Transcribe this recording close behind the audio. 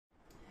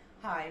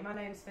Hi, my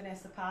name's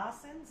Vanessa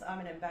Parsons. I'm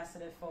an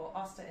ambassador for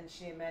Oster and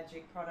Shear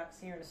Magic products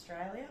here in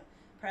Australia,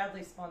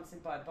 proudly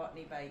sponsored by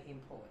Botany Bay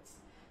Imports.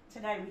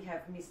 Today we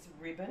have Miss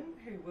Ribbon,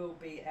 who will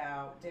be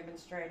our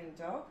demonstrating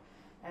dog,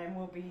 and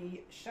we'll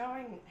be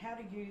showing how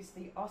to use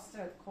the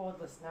Oster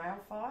cordless nail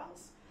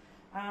files.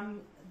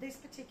 This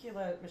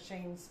particular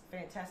machine's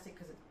fantastic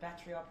because it's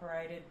battery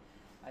operated.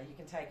 You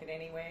can take it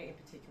anywhere, in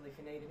particular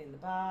if you need it in the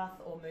bath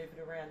or move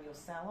it around your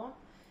salon.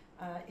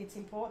 It's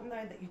important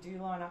though that you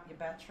do line up your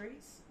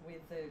batteries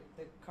with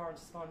the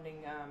corresponding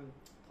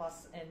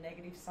plus and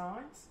negative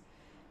signs.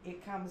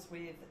 It comes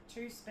with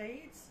 2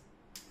 speeds,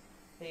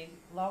 the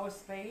lower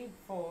speed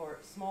for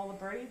smaller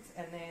breeds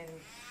and then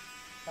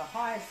the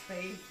higher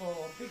speed for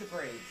bigger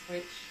breeds,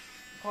 which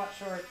I'm quite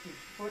sure if you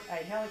put a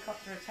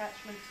helicopter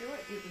attachment to it,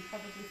 it would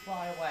probably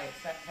fly away.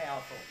 It's that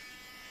powerful.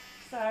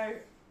 So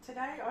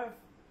today I've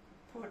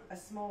put a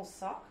small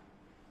sock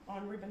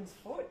on Ribbon's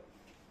foot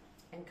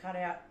and cut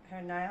out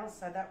her nails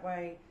so that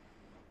way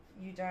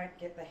you don't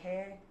get the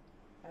hair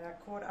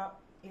caught up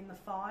in the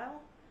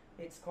file.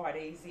 It's quite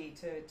easy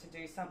to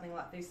do something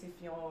like this if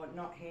you're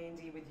not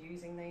handy with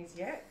using these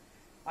yet.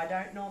 I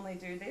don't normally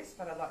do this,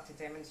 but I'd like to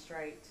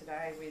demonstrate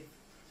today with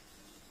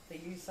the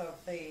use of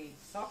the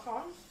sock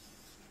on.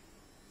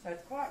 So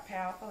it's quite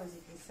powerful, as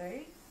you can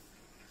see,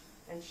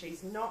 and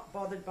she's not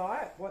bothered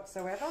by it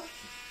whatsoever.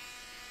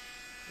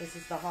 This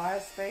is the higher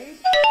speed.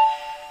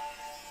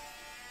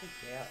 Good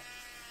girl.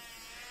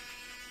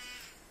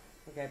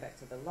 We'll go back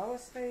to the lower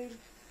speed.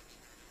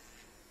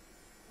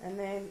 And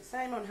then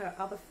same on her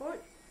other foot.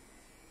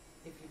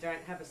 If you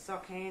don't have a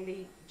sock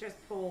handy, just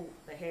pull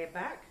the hair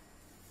back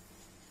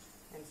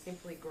and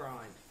simply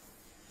grind.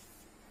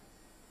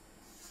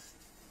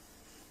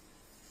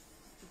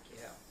 Good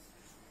girl.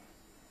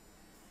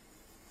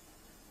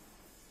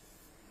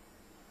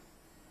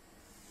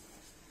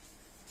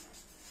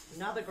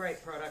 Another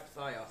great product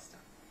by Oster.